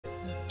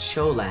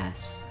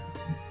Cholas.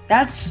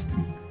 That's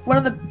one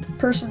of the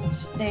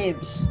person's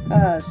names.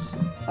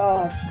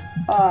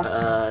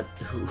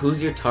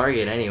 Who's your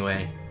target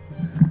anyway?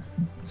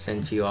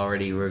 Since you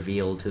already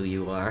revealed who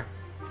you are.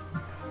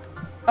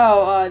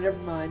 Oh, never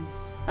mind.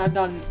 I'm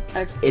not an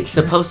executioner. It's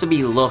supposed to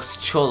be Los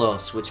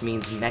Cholos, which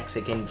means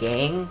Mexican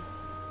gang.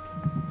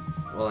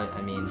 Well,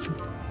 I mean,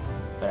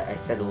 but I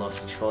said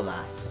Los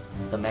Cholas,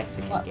 the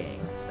Mexican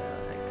gang. So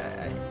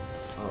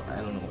I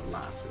don't know what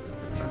Las is.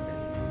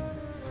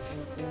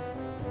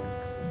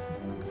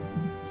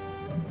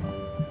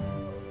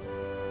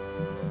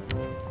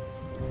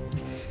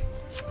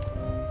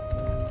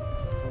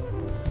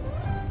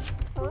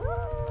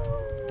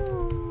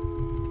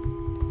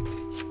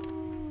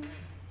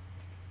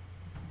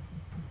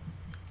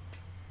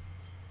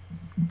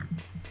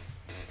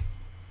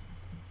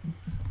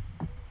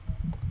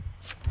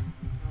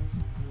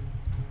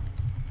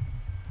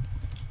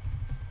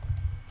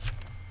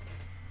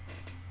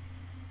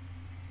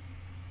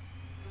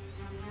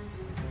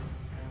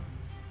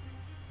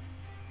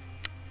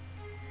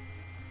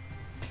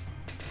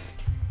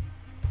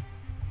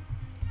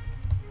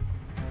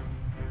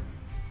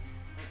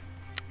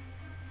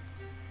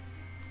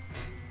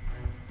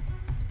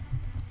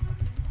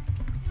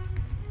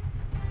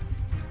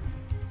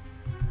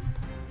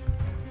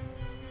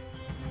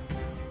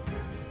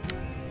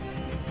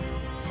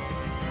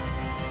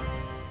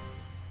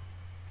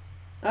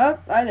 Oh,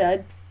 I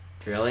died.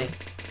 Really?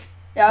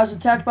 Yeah, I was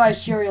attacked by a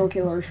serial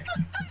killer.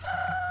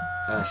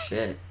 Oh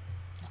shit.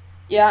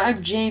 Yeah,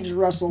 I'm James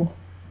Russell.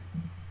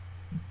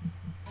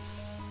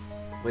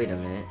 Wait a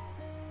minute.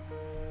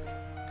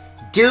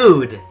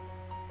 Dude!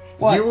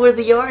 What? You were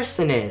the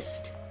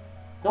arsonist!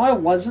 No, I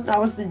wasn't. I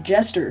was the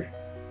jester.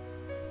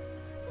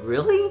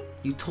 Really?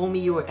 You told me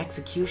you were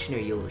executioner,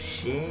 you little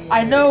shit.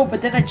 I know,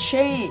 but then I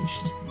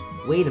changed.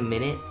 Wait a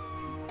minute.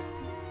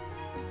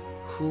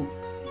 Who?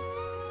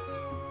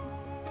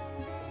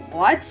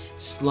 What?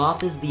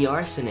 Sloth is the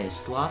arsonist.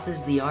 Sloth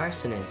is the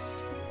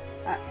arsonist.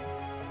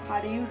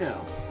 How do you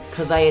know?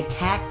 Cause I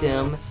attacked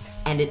him,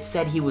 and it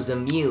said he was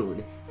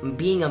immune.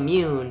 Being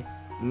immune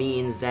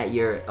means that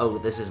you're... Oh,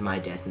 this is my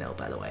death note,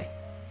 by the way.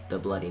 The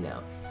bloody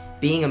note.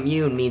 Being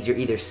immune means you're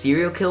either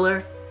serial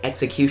killer,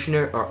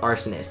 executioner, or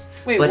arsonist.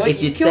 Wait, but what?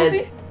 if You it killed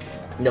says... me?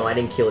 No, I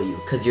didn't kill you,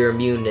 because you're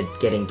immune to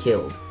getting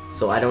killed.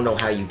 So I don't know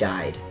how you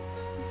died.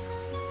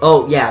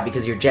 Oh, yeah,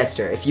 because you're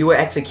jester. If you were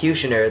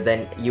executioner,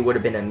 then you would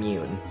have been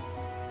immune.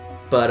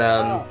 But,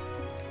 Oh.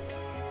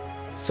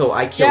 So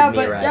I killed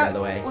Mirai, yeah, by the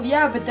way. Well,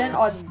 yeah, but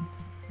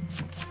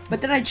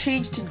then I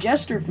changed to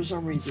jester for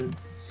some reason.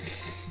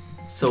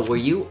 So were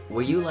you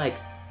like...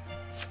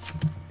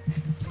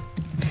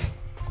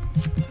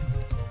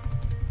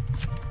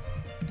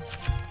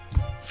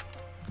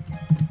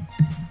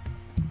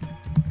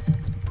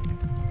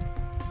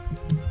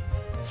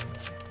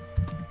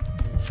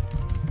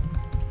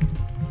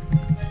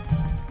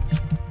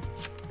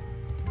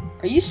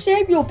 Are you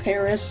Samuel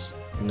Paris?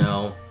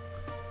 No.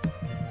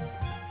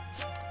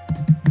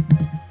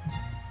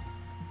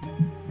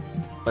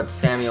 But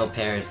Samuel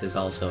Paris is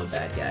also a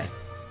bad guy.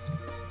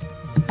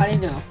 How do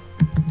you know?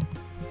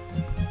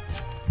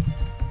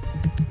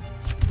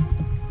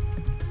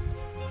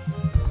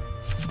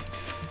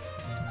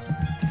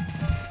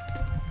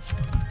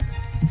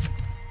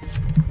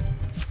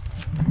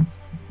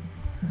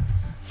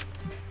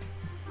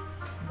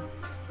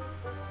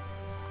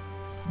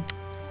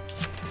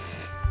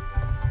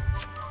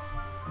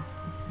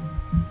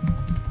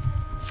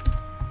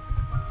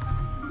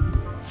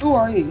 Who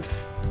are you?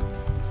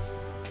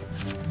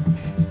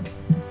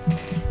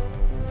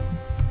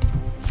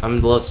 I'm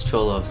Los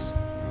Cholos.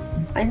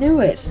 I knew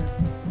it.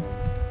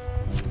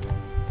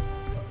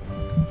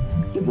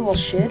 You little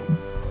shit.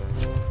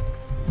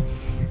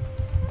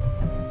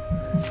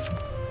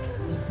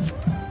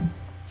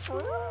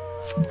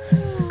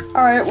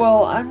 Alright,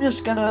 well, I'm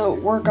just gonna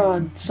work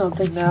on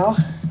something now.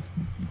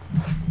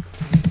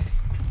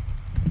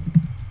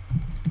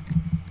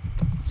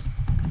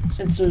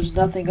 Since there's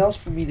nothing else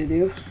for me to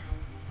do.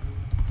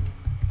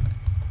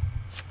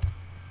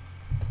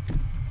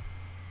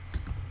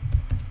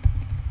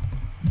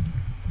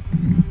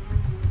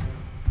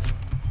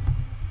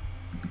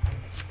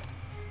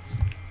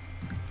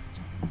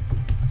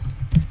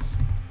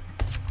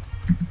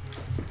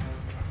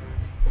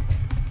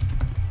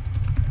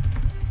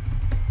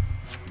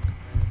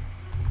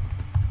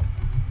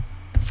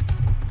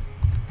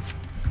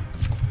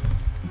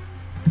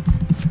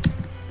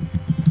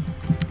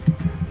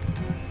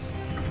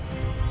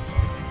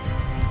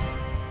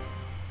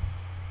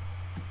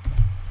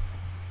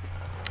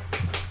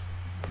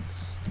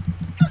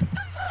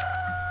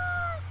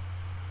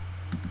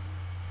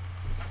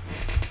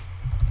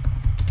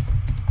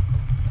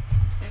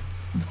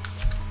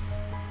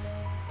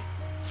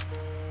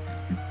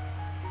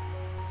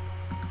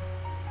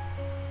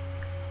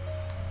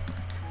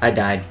 I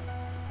died.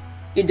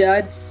 You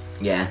died?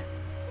 Yeah.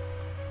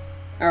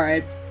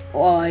 Alright.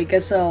 Well, I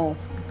guess I'll...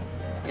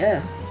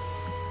 Yeah.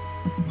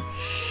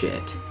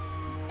 Shit.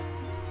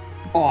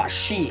 Aw,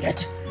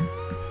 shit.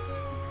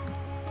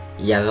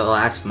 Yeah, the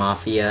last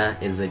mafia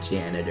is a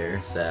janitor,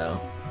 so...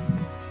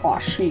 Oh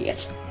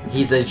shit.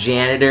 He's a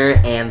janitor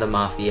and the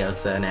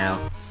mafioso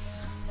now.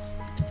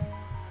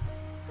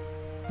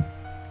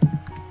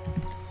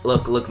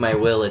 Look my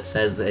will, it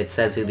says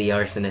who the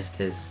arsonist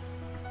is.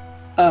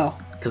 Oh.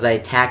 Cause I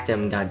attacked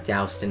him and got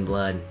doused in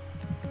blood.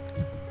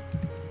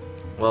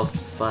 Well,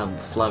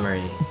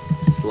 flummery.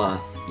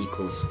 Sloth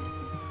equals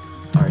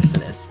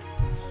arsonist.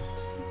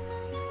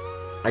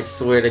 I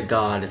swear to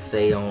God, if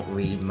they don't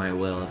read my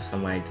will, if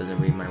somebody doesn't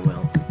read my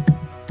will.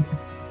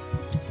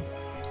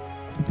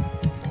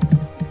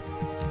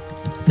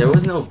 There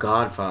was no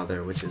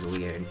Godfather, which is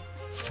weird.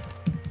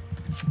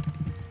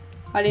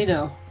 How do you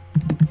know?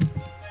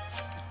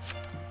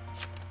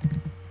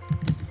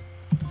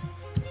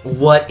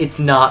 What? It's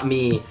not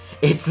me.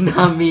 It's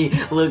not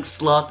me. Look,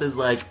 Sloth is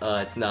like,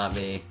 it's not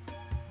me.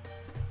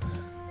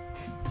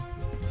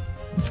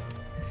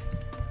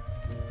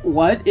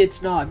 What?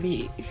 It's not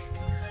me.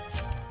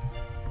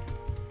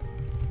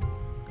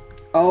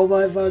 Oh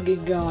my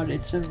fucking god,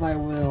 it's in my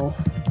will.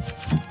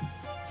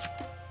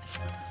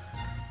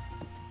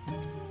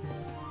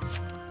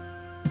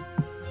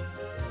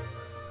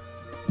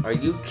 Are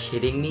you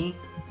kidding me?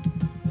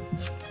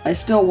 I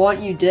still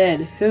want you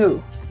dead.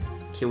 Who?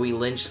 Can we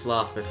lynch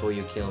Sloth before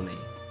you kill me?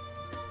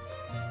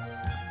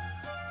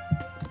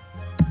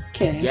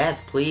 Okay.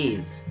 Yes,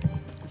 please.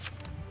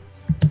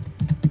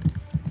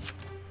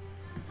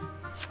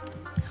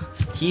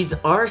 He's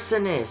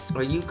arsonist.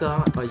 Are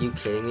you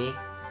kidding me?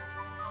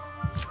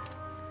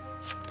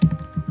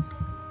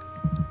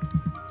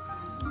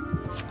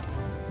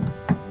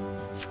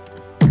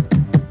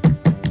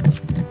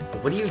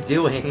 What are you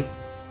doing?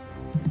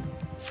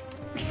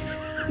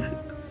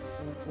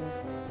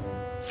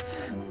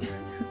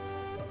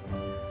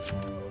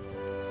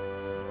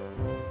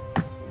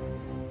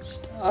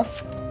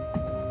 Stuff.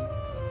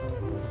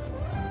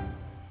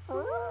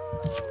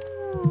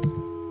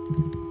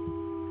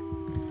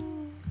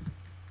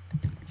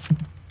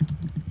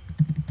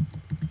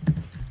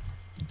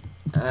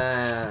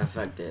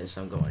 Fuck this.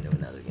 I'm going to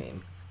another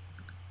game.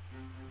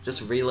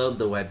 Just reload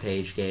the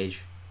webpage,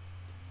 Gage.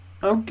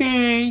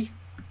 Okay.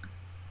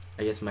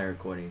 I guess my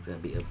recording's gonna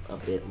be a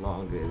bit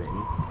longer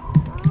than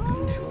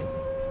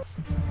usual.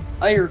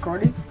 Are you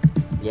recording?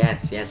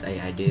 Yes,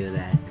 I do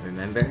that.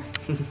 Remember?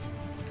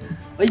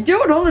 You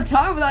do it all the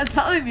time without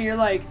telling me. You're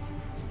like,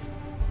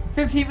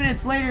 15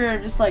 minutes later,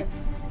 I'm just like,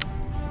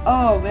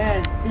 oh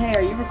man, hey,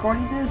 are you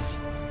recording this?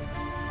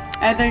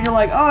 And then you're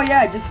like, oh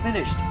yeah, I just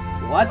finished.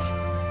 What?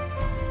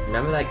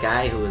 Remember that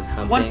guy who was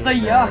humping? What the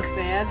yuck,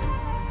 man?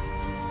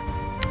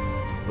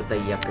 What the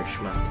yucker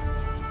schmuck?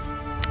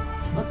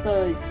 What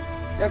the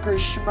yucker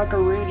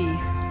schmuckaroony?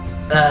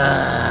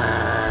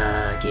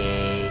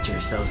 Gage, you're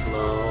so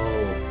slow.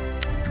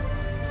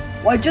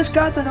 Well, I just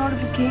got the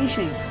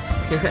notification.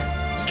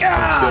 I'm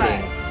God!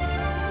 kidding.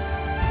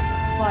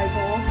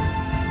 Michael,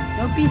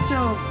 don't be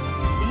so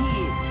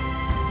mean.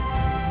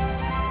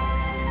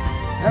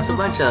 There's a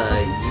bunch of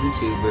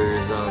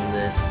YouTubers on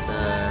this,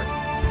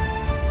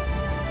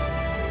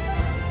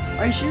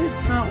 Are you sure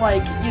it's not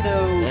like, you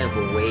know, They have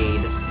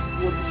Wade.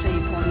 with the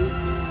same party?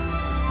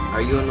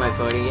 Are you in my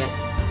party yet?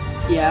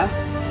 Yeah,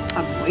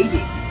 I'm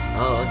waiting.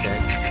 Oh, okay.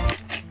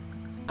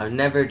 I've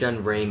never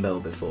done Rainbow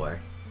before.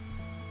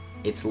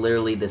 It's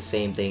literally the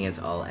same thing as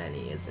All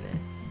Any, isn't it?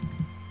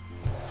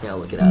 Yeah, I'll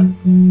look it up.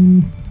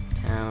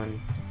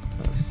 Town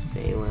of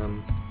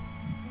Salem.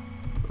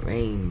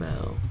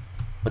 Rainbow.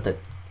 What the?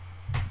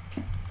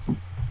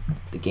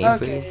 The game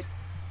Okay. freeze?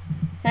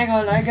 Hang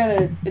on, I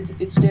gotta.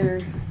 It's dinner.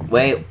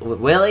 Wait,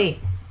 Willie?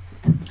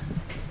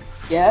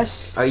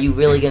 Yes. Are you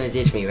really gonna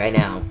ditch me right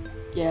now?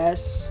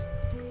 Yes.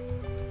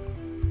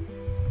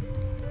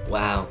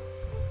 Wow.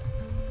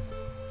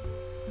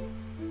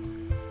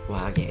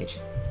 Wow, Gage.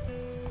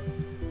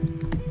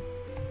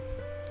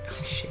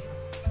 Oh, shit.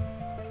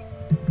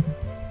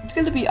 It's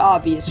gonna be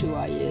obvious who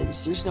I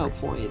is. There's no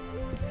point.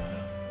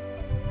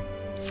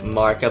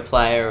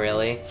 Markiplier,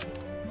 really?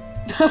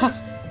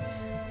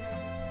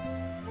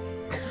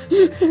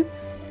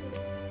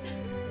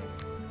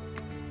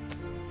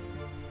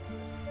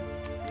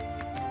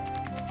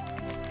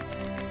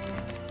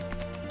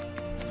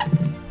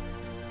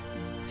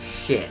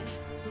 Shit.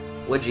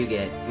 What'd you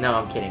get? No,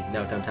 I'm kidding.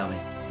 No, don't tell me.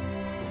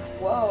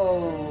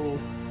 Whoa.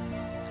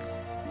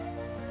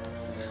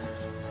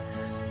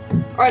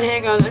 Alright,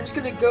 hang on. I'm just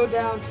gonna go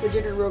down for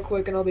dinner real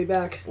quick and I'll be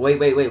back. Wait.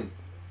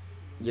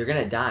 You're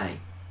gonna die.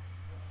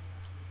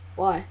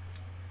 Why?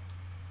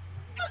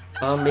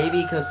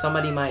 Maybe because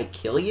somebody might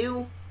kill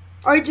you?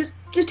 Alright,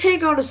 just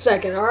hang on a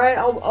second, alright?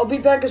 I'll be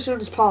back as soon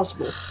as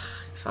possible.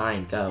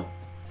 Fine, go.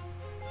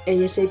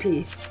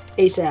 ASAP.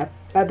 ASAP.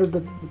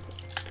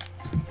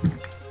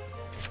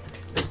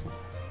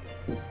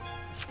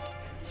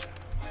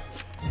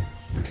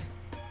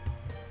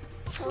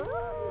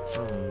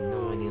 Oh,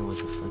 no idea what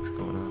the fuck's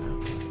going on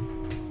outside.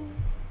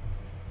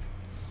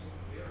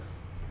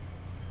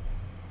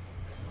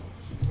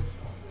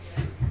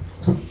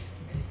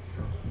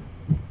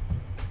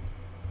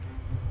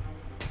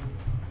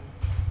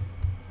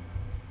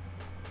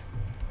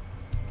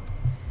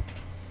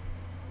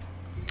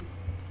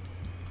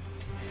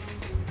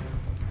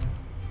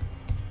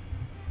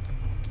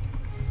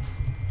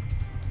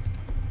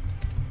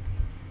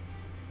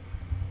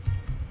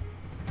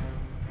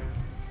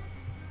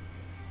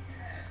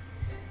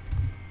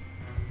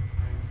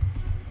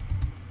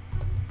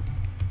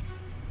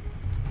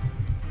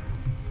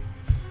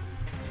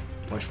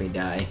 watch me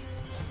die.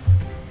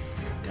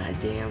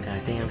 Goddamn,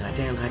 goddamn,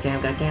 goddamn,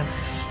 goddamn, goddamn.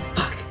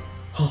 Fuck!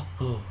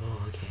 Oh,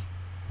 okay.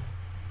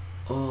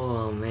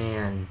 Oh,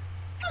 man.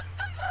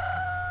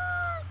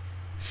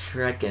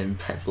 Shrek and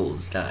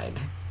Pebbles died.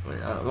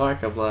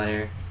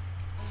 Markiplier.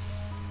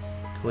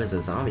 Who has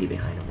a zombie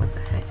behind him? What the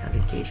heck? How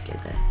did Gage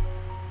get that?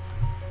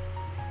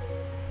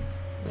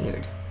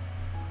 Weird.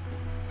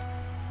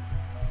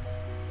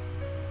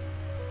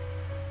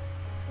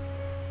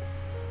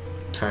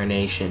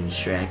 Tarnation,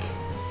 Shrek.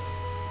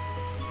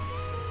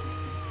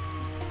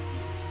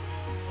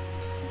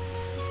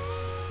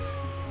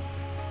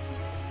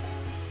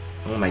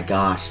 Oh my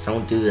gosh,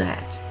 don't do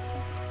that.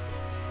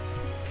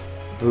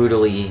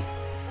 Brutally.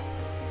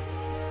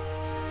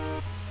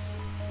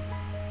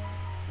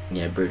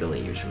 Yeah, brutally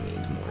usually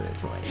means more than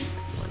 20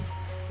 once.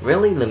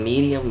 Really? The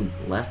medium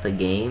left the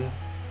game?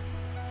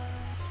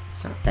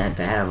 It's not that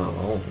bad of a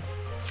roll.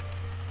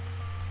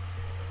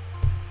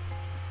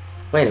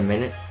 Wait a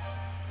minute.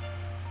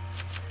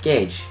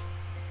 Gage.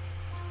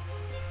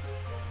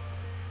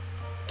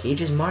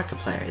 Gage is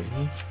Markiplier, isn't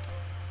he?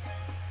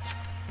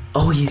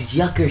 Oh, he's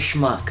Yucker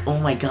Schmuck. Oh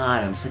my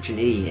god, I'm such an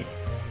idiot.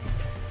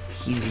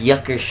 He's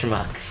Yucker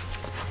Schmuck.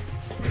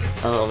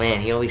 Oh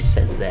man, he always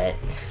says that.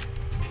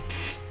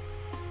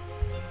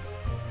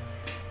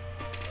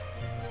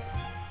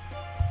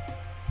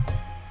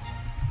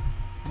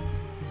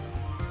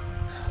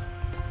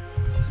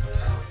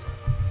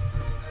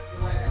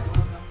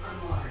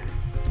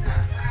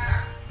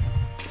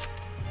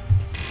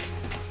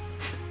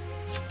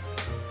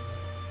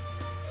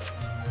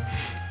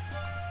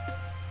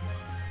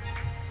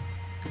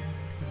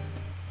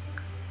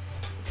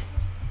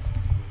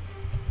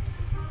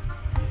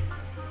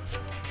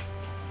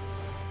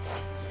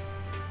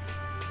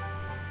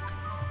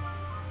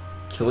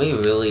 Can we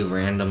really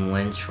random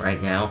lynch right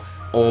now?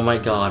 Oh my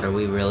god, are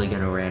we really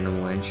gonna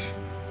random lynch?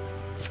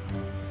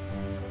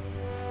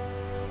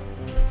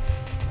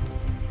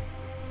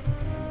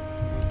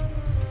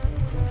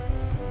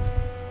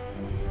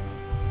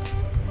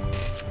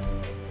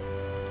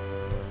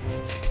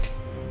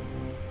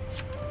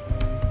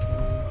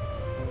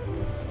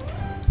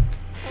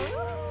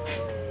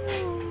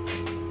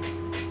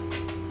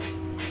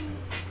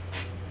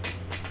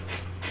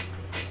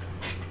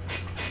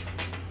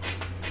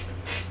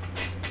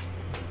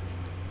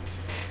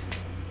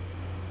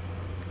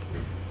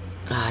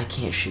 I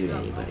can't shoot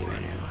anybody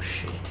right now,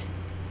 shit.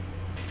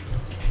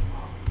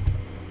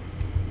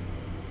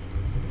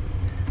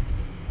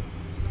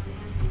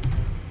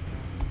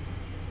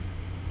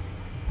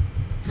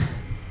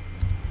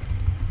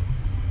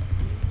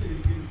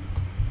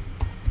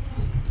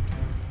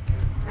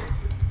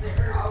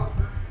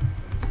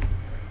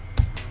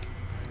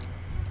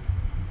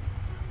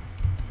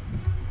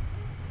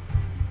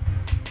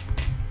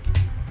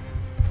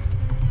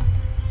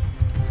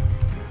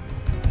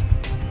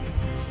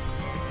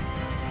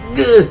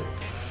 Good.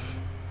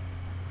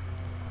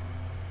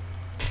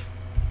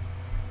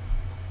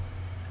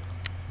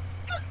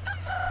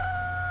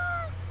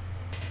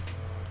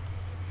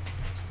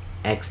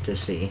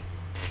 Ecstasy.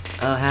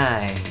 Oh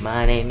hi,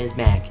 my name is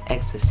Mac.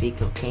 Ecstasy,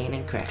 cocaine,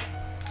 and crack.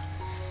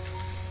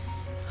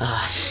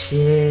 Ah, shiz.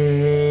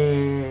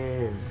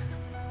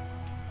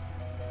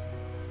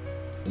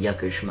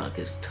 Yucker Schmuck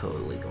is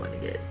totally going to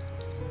get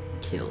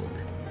killed.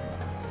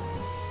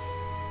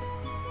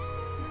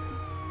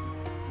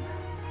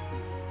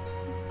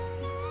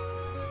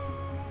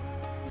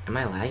 Am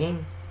I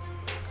lagging?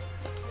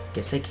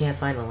 Guess I can't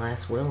find the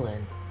last will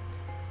then.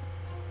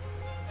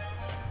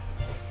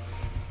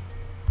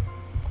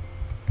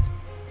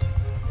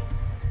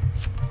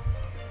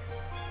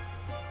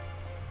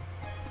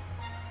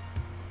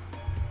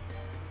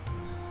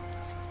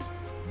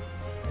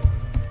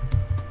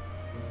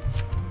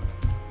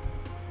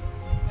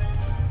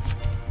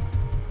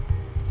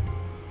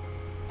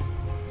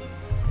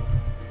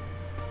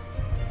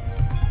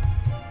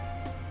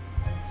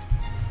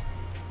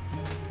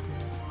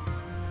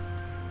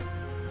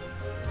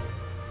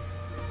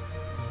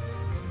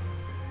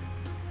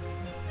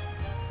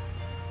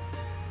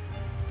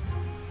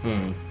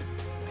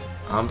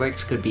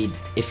 Ombrix could be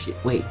if you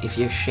if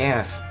you're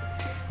sheriff.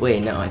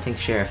 Wait, no, I think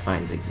sheriff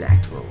finds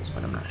exact rules,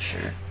 but I'm not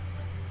sure.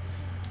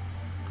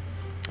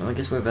 Well, I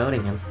guess we're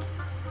voting him.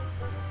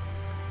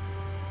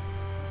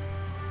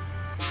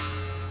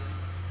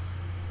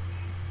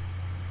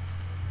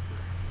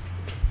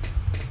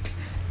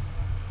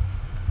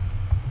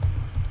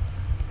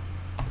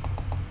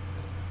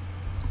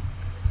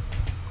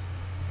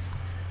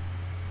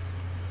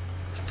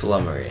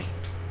 Flummery.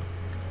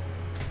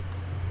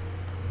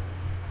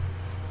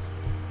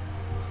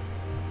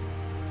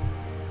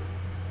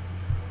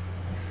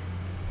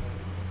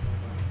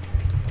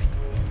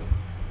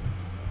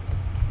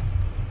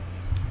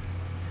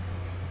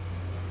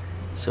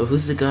 So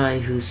who's the guy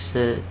who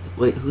said?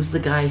 Wait, who's the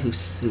guy who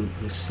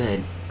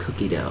said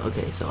cookie dough?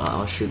 Okay, so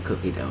I'll shoot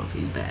cookie dough if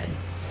he's bad.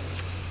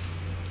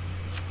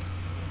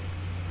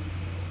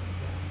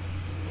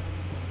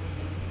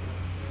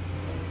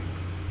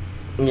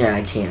 Yeah,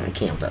 I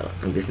can't vote.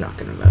 I'm just not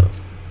gonna vote.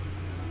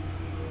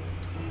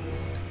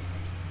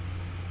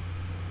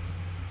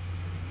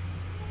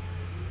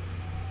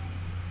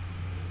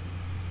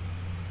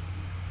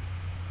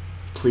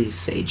 Please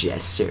say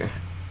gesture.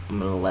 I'm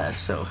gonna laugh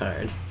so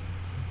hard.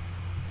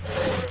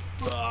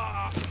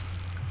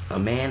 A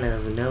man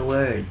of no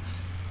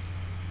words.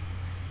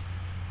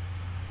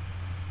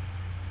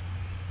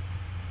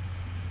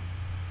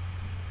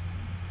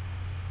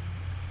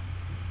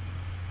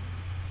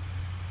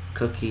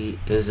 Cookie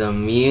is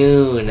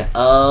immune.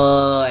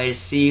 Oh, I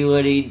see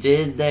what he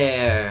did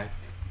there.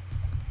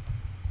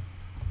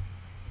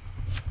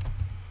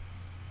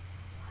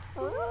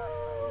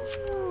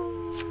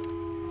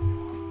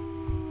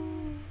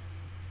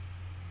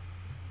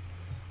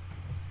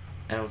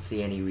 I don't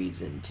see any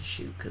reason to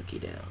shoot Cookie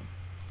down.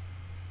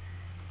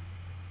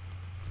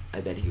 I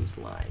bet he was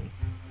lying.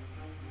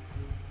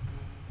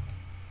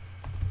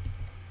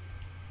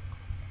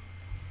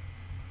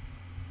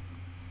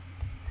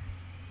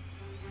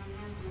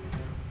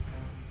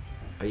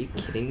 Are you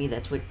kidding me?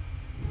 That's what...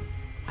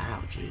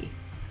 Wow, gee.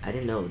 I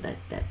didn't know that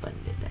that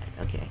button did that.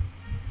 Okay.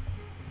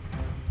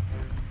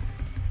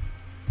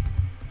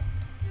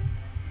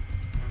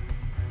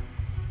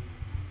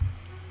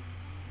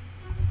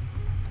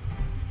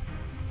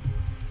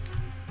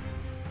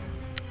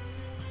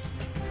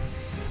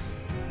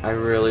 I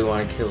really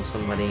want to kill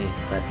somebody,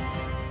 but...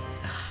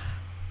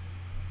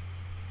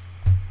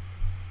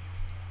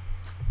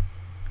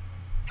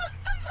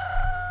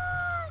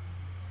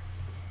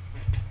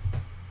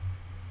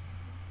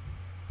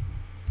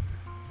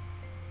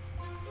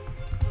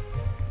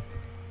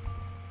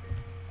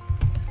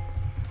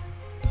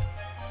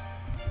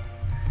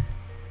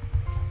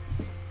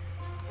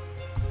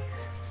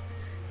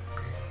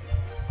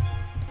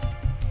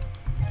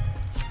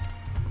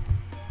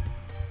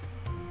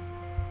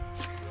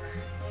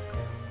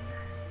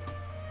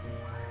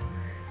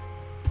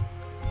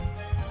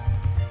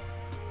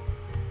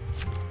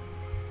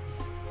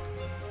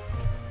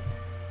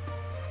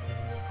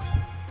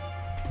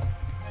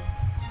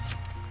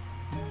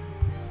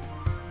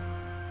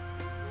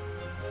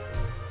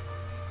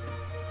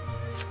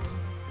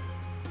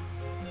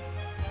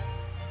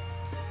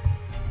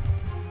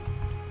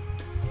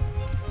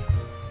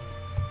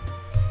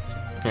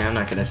 Yeah, I'm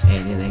not gonna say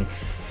anything.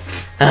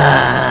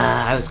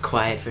 I was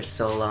quiet for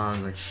so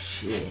long, but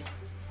shit.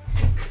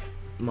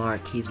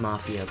 Mark, he's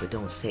Mafia, but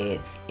don't say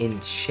it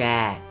in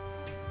chat.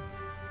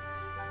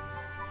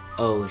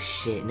 Oh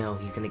shit, no,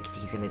 he's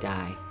gonna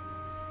die.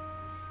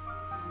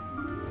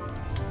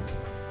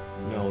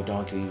 No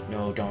donkey,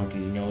 no donkey,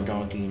 no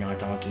donkey, not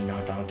donkey,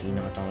 not donkey,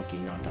 not donkey,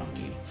 not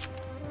donkey.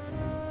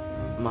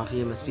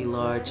 Mafia must be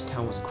large,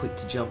 town was quick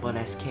to jump on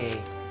SK.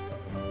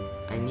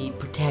 I need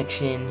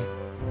protection.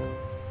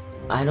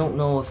 I don't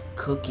know if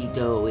Cookie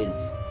Dough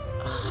is...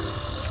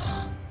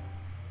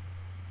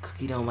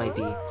 Cookie Dough might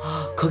be...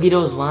 Cookie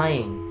Dough's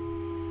lying.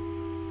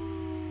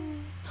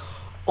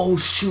 Oh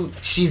shoot,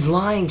 she's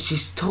lying.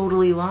 She's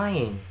totally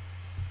lying.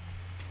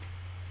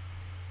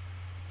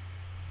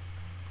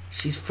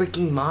 She's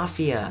freaking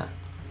Mafia.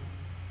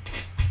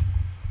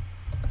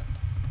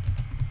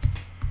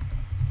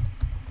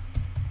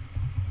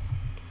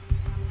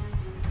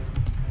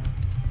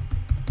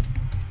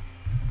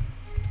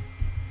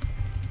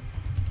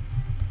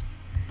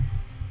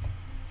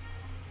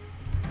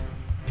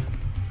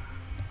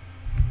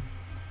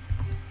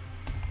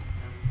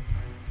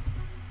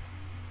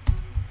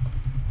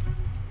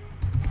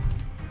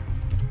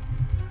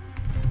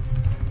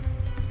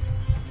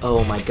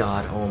 Oh my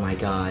god, oh my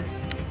god.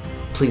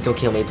 Please don't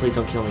kill me, please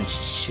don't kill me.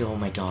 Oh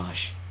my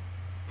gosh.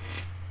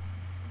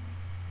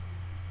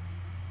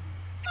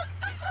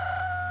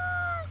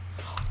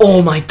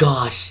 Oh my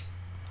gosh.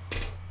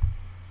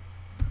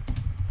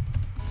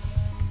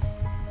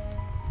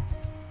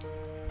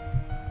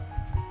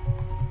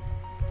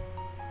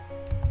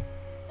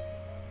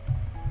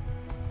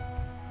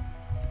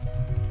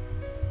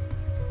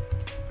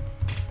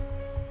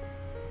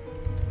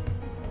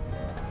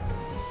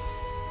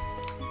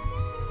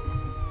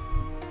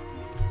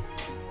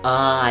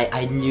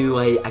 I knew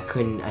I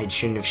couldn't, I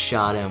shouldn't have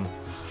shot him.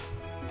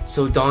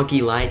 So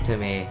Donkey lied to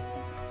me.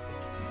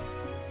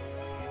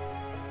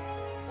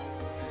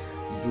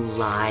 You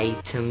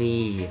lied to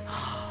me.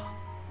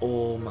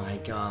 Oh my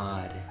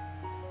god.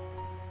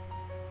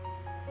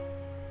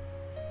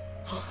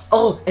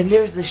 Oh, and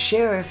there's the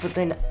sheriff, but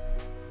then...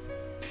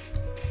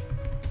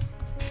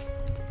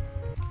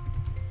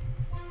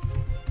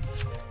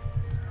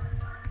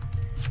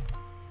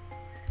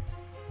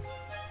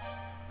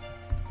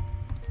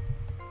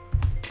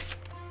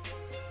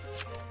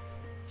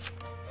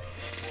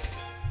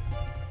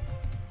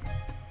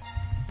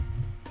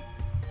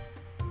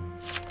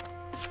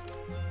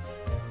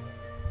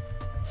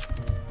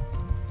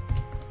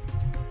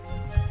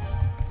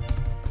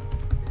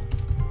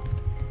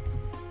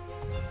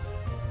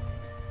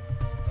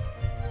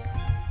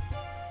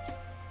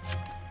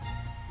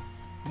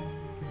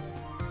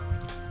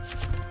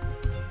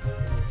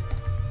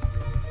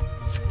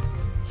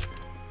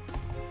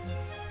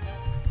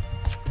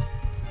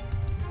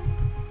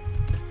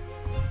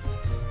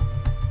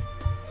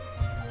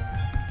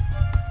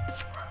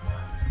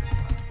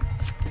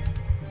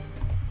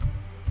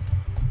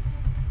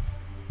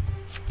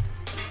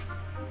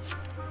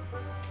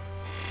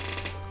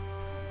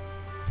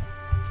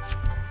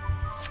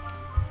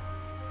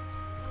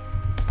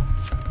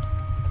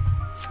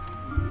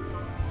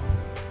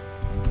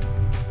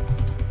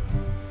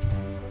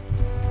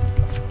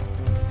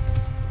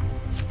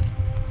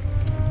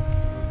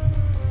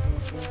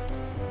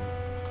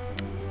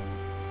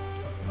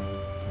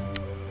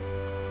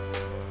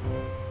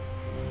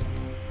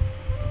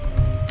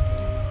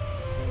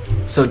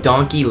 So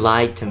Donkey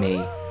lied to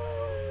me.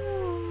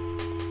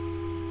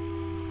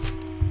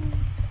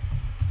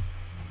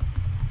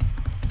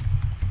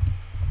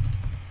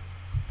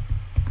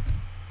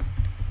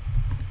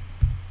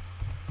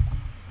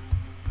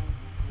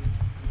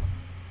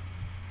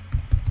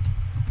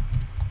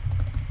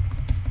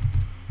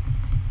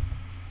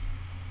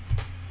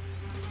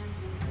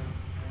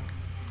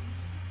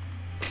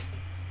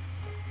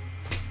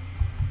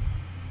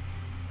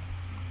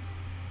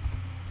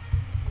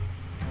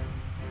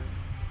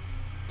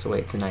 So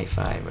wait, it's a night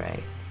 5,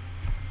 right?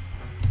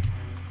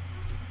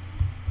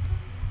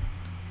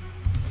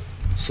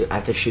 Shoot, I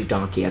have to shoot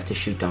Donkey. I have to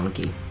shoot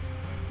Donkey.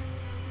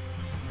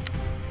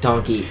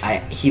 Donkey,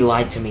 he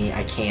lied to me.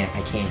 I can't,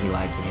 he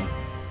lied to me.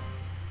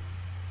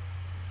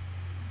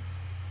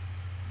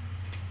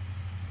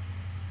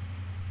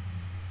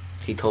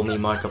 He told me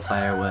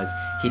Markiplier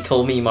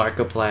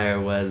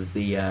was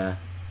the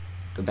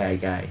bad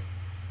guy.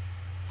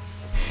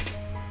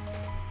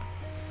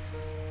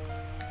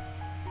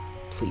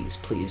 Please,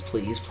 please,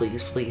 please,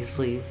 please, please,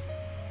 please.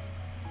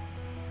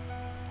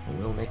 A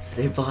wheel next to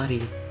their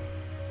body.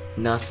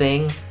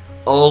 Nothing.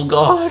 Oh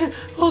god!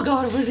 Oh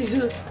god, was he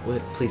good? What?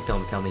 Please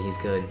don't tell me he's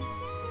good.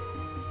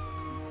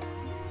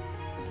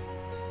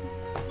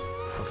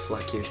 Oh,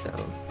 fuck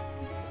yourselves.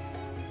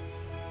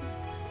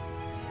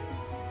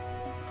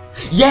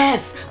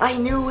 Yes! I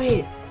knew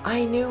it!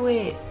 I knew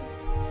it!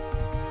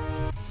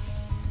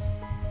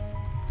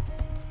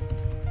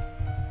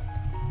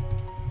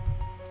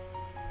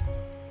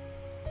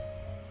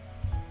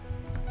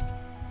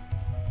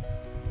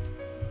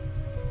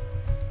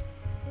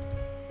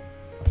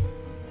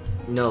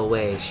 No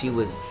way, she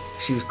was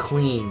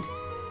cleaned.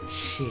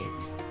 Shit.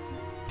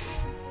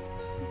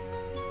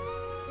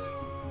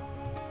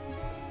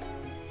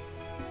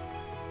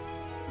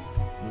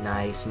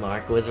 Nice,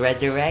 Mark was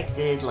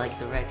resurrected like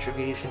the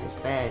retribution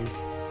said.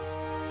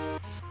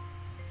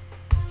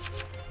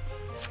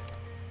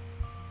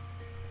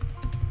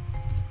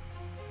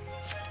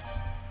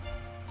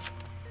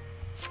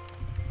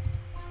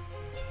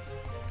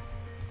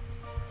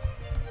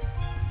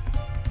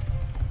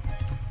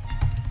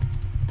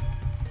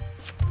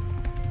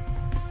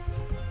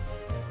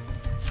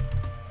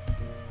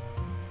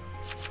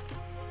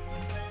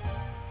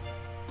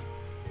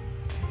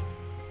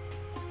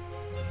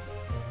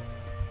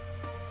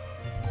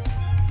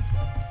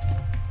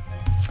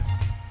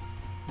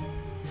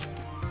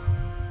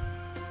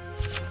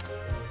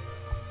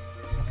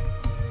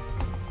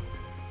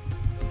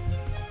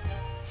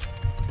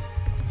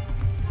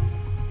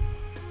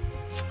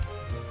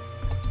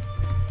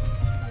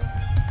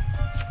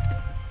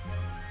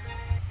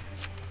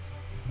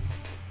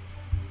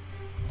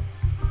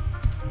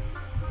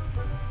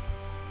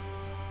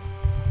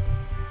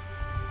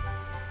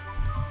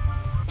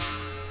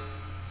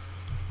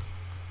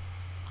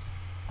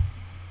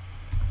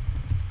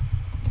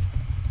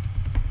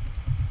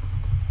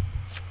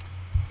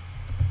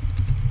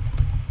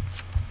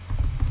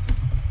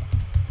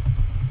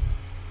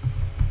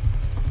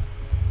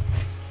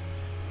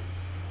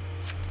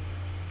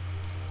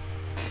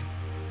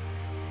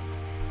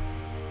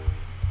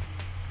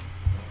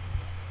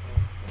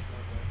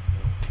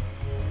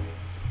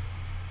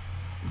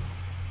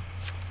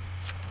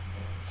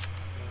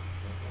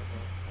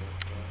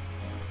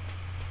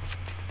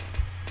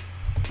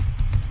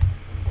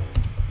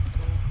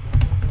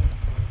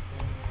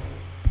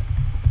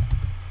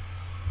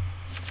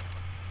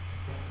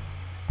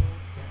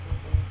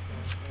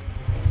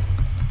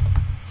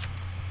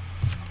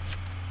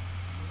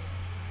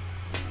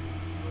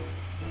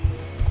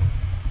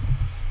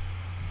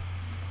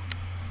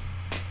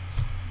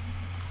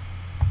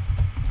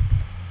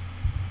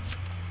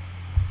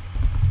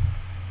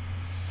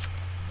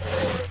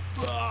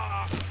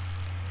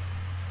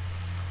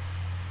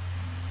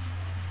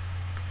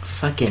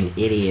 Fucking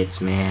idiots,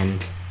 man.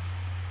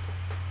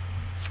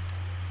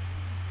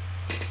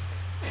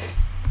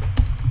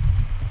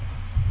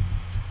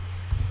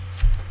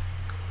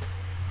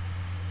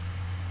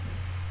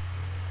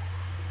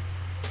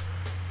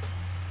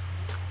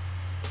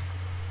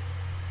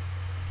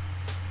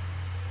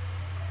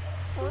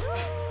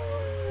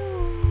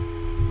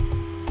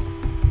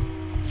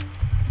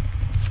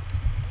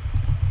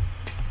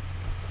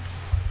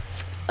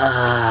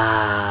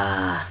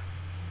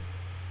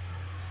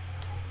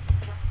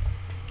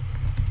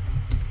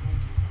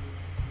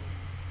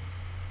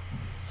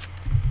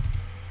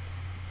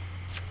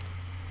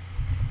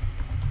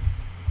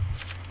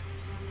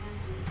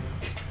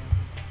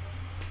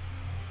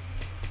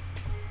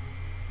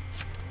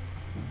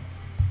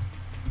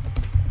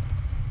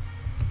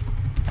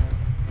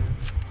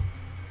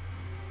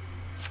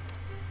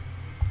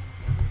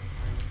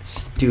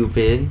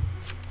 Stupid.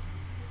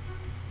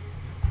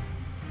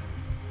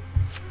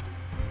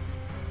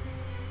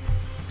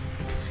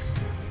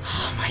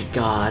 Oh my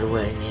god,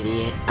 what an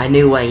idiot. I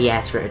knew why he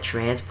asked for a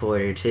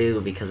transporter too,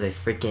 because I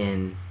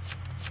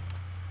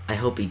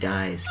hope he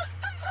dies.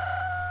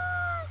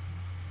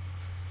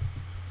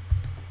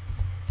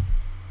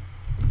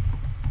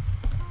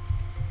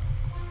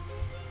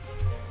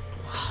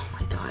 Oh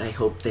my god, I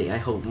I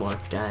hope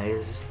Mark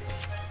dies.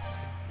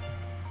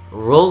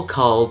 Roll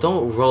call,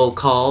 don't roll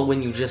call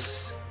when you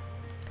just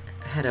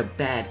had a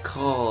bad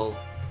call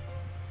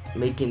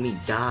making me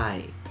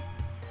die.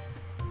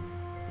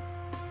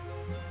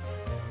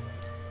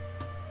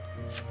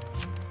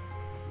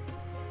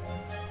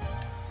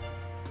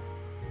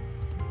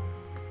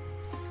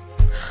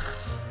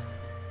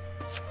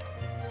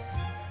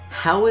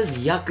 How is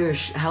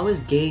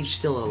Gage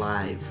still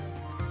alive?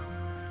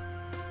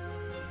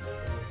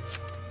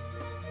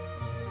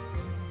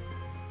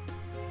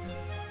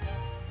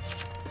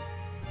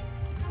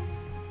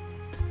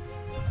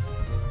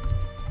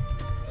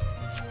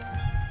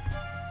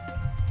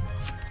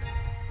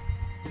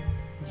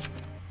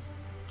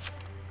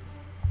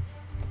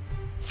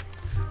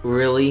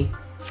 Really?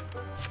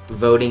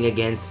 Voting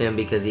against him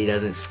because he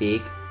doesn't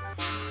speak?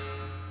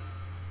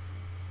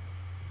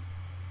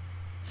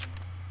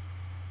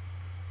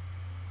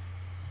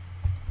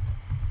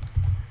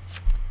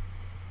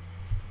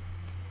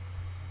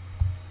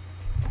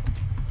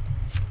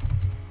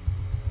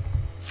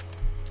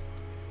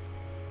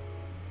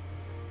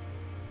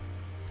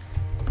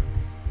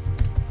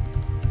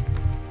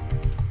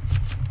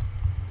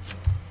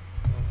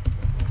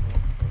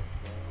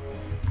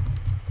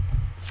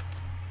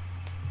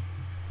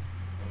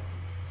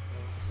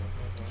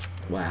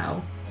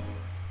 Wow.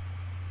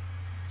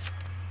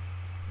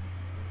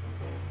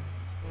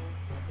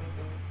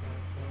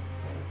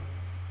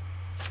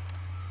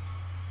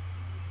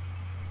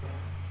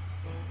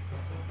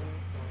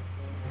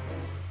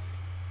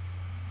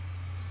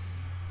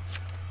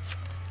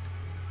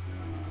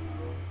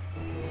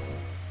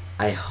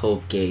 I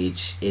hope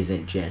Gage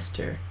isn't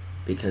Jester,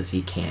 because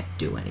he can't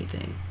do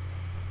anything.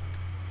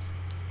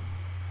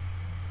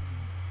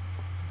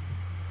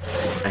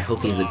 I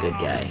hope he's a good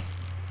guy,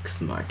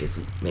 because Mark is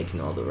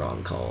making all the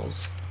wrong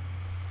calls.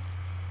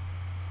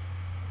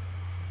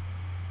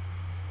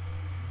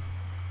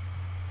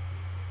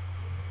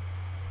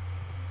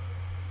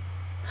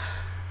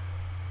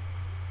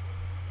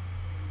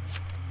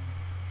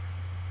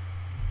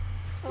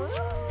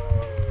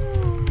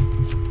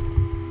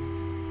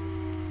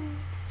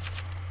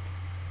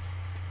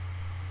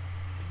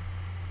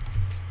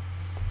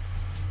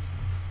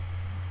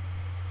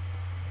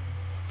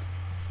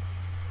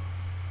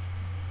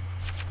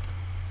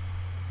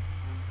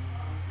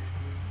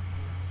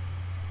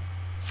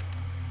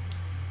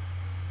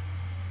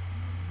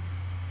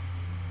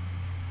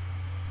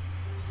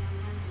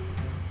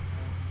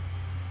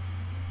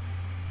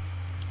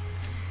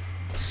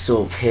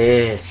 So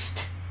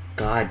pissed.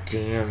 God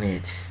damn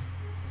it.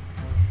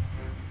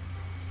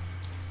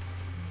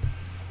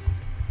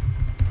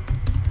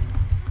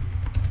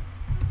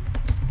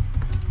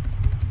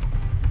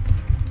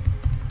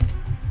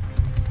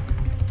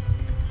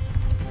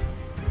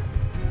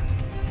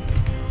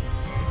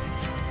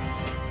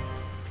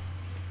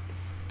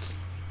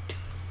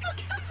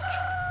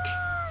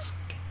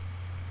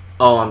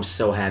 Oh, I'm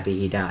so happy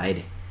he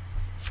died.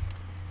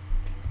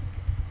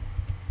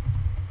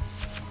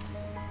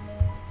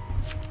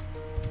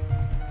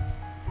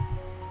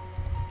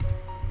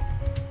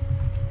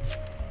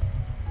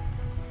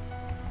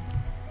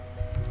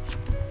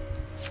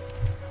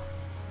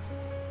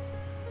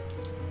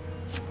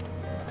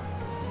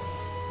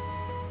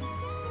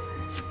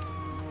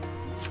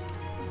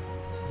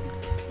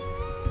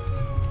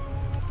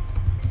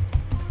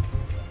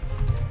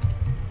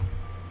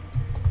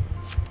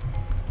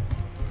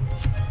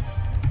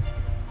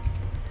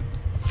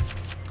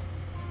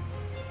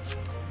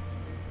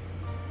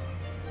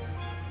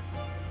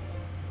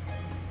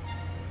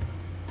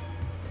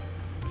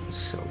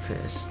 So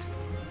pissed.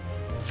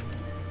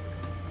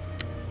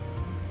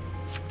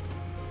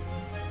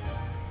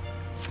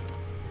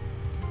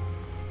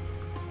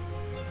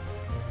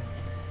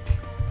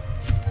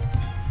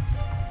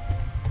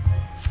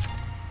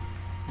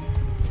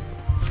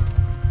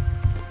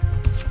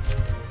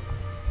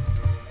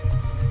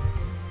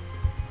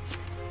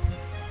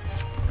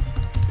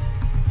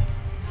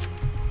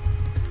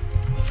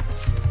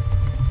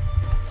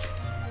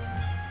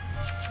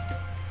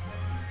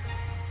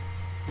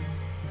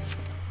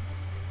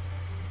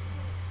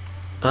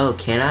 Oh,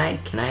 can I?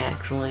 Can I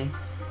actually?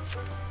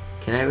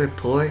 Can I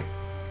report?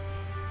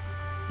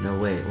 No,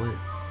 wait, what?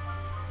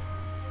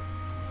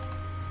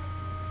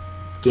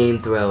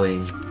 Game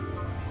throwing.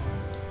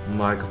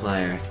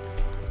 Markiplier.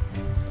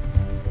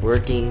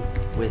 Working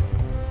with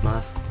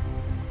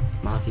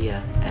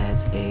Mafia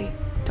as a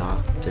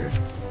doctor.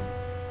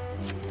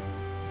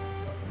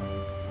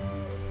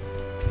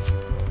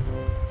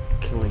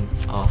 Killing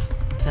off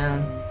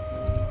town.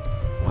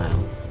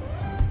 Wow.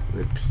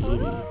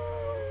 Repeating.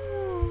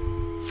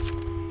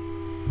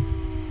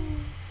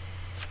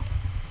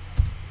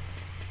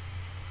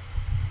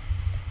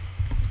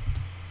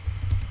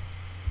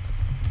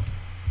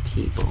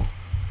 People.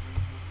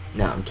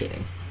 No, I'm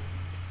kidding.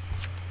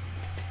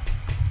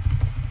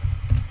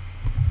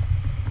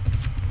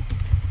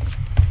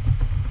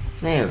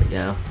 There we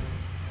go.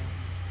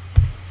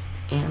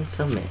 And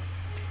submit.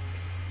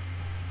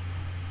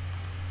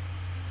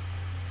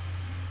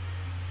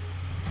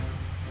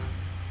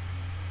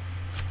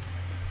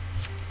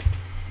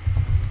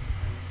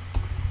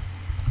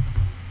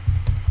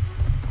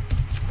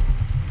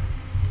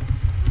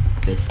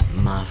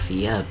 with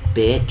Mafia,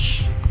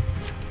 bitch.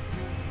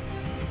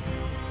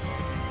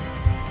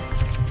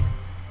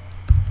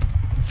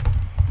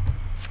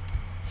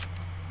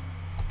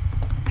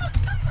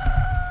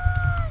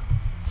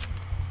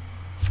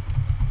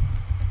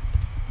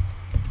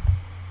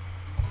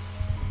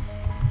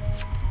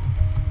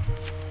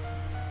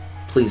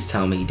 Please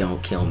tell me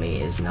Don't Kill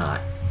Me is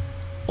not.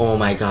 Oh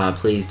my god,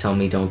 please tell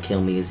me Don't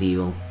Kill Me is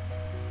evil.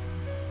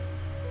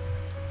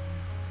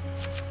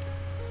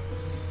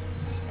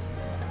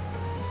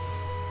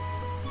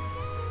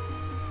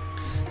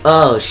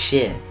 Oh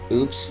shit.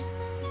 Oops.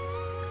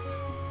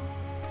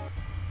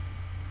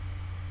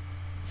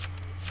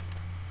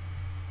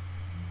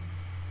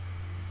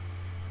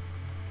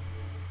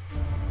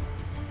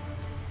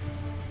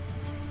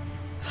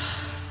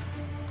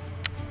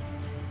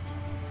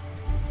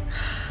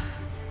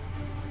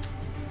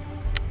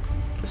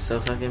 I'm so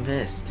fucking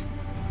pissed.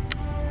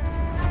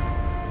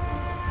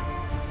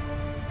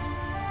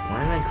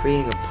 Why am I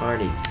creating a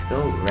party? Just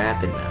go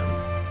rapid mode.